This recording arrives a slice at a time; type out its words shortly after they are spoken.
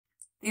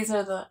These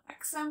are the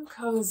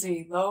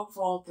XMCOSY low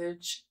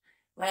voltage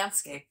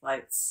landscape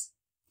lights.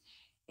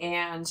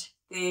 And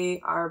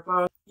they are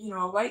both,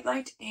 white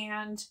light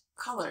and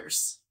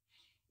colors.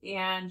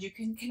 And you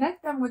can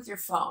connect them with your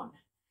phone.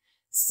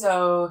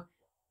 So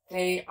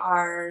they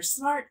are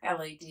smart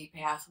LED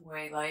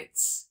pathway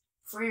lights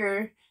for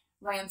your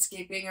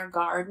landscaping or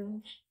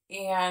garden.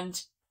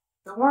 And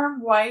the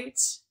warm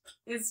white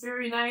is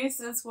very nice,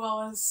 as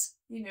well as,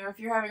 if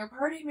you're having a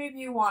party, maybe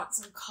you want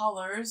some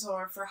colors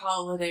or for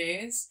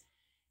holidays.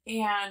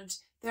 And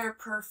they're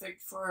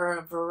perfect for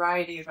a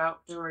variety of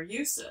outdoor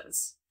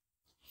uses.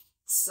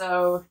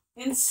 So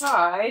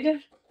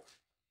inside,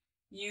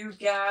 you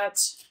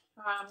get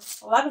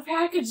a lot of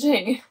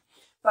packaging,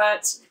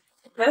 but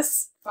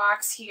this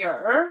box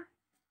here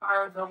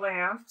are the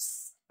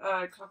lamps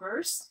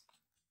covers,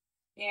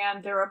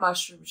 and they're a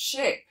mushroom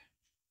shape.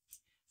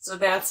 So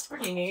that's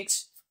pretty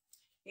neat.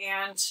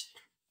 And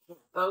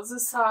those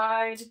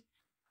aside,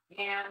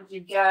 and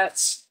you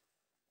get,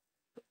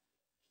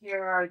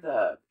 here are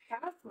the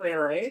pathway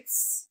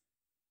lights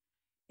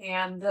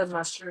and the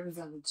mushrooms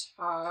on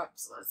top.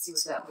 So let's see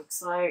what that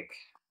looks like.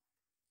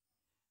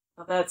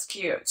 Oh, that's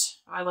cute.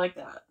 I like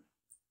that,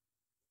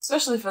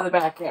 especially for the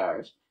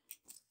backyard.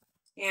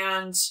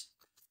 And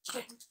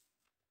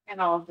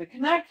all of the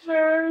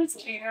connectors,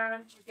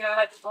 and you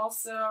got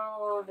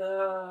also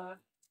the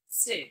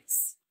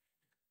stakes,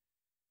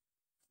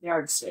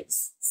 yard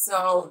stakes.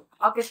 So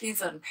I'll get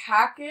these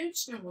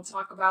unpackaged and we'll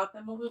talk about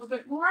them a little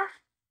bit more.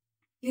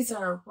 These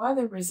are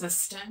weather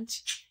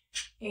resistant,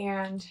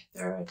 and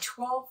they're a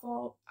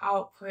 12-volt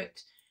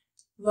output,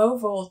 low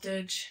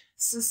voltage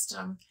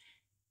system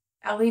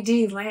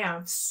LED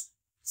lamps.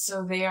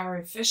 So they are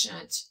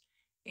efficient,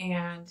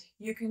 and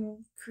you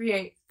can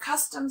create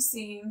custom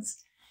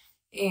scenes,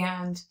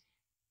 and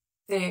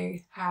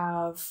they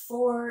have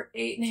 4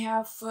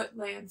 8.5-foot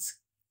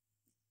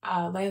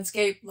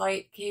landscape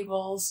light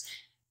cables,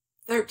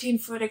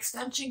 13-foot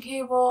extension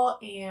cable,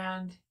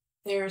 and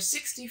they're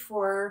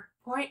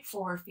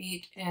 64.4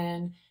 feet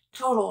in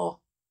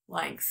total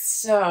length.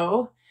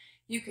 So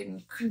you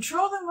can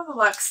control them with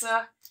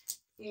Alexa,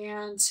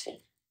 and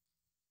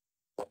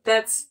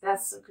that's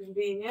so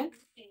convenient.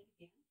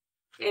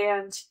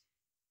 And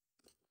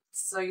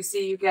so you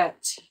see you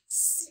get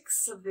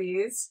 6 of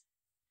these,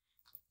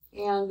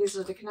 and these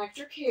are the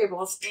connector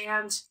cables,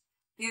 and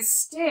these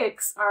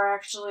stakes are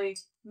actually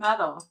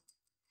metal,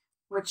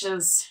 which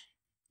is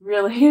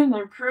really an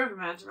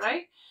improvement,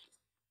 right?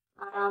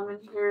 And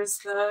here's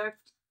the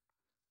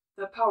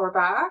power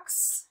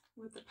box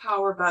with the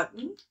power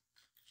button,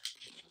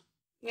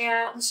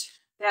 and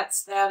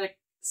that's that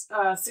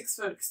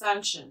 6-foot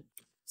extension.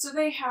 So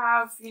they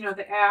have,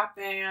 the app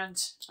and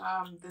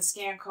the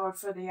scan code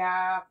for the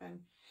app,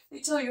 and they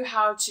tell you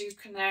how to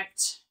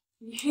connect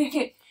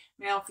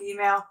male,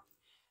 female.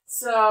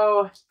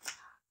 So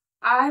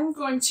I'm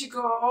going to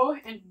go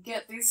and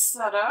get these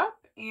set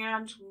up,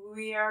 and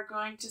we are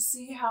going to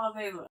see how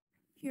they look.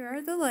 Here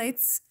are the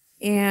lights,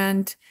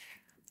 and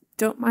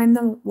don't mind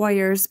the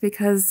wires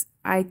because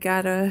I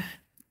gotta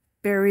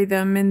bury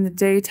them in the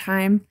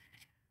daytime.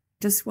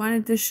 Just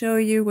wanted to show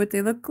you what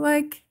they look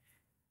like.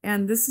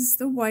 And this is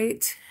the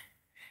white,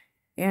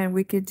 and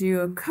we could do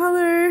a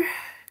color.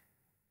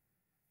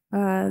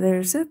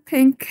 There's a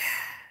pink,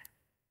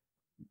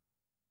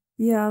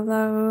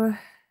 yellow,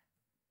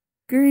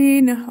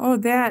 green. Oh,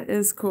 that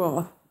is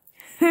cool.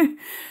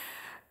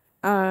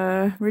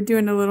 We're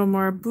doing a little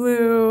more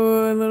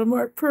blue, a little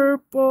more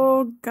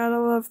purple. Gotta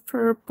love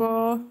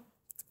purple.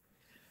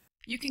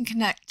 You can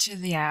connect to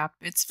the app.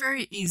 It's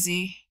very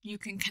easy. You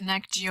can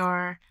connect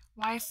your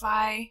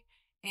Wi-Fi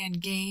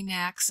and gain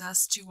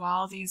access to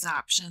all these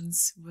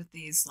options with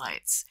these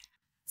lights.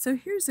 So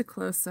here's a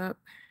close-up,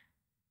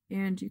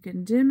 and you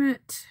can dim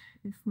it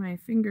if my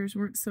fingers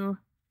weren't so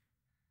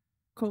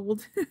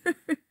cold.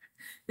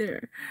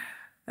 There.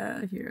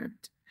 Here.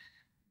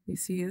 You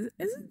see,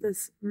 isn't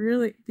this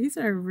really, these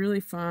are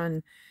really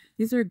fun.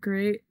 These are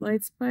great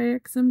lights by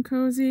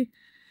XMCOSY.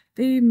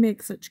 They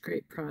make such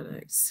great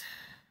products.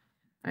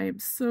 I am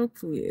so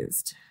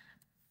pleased.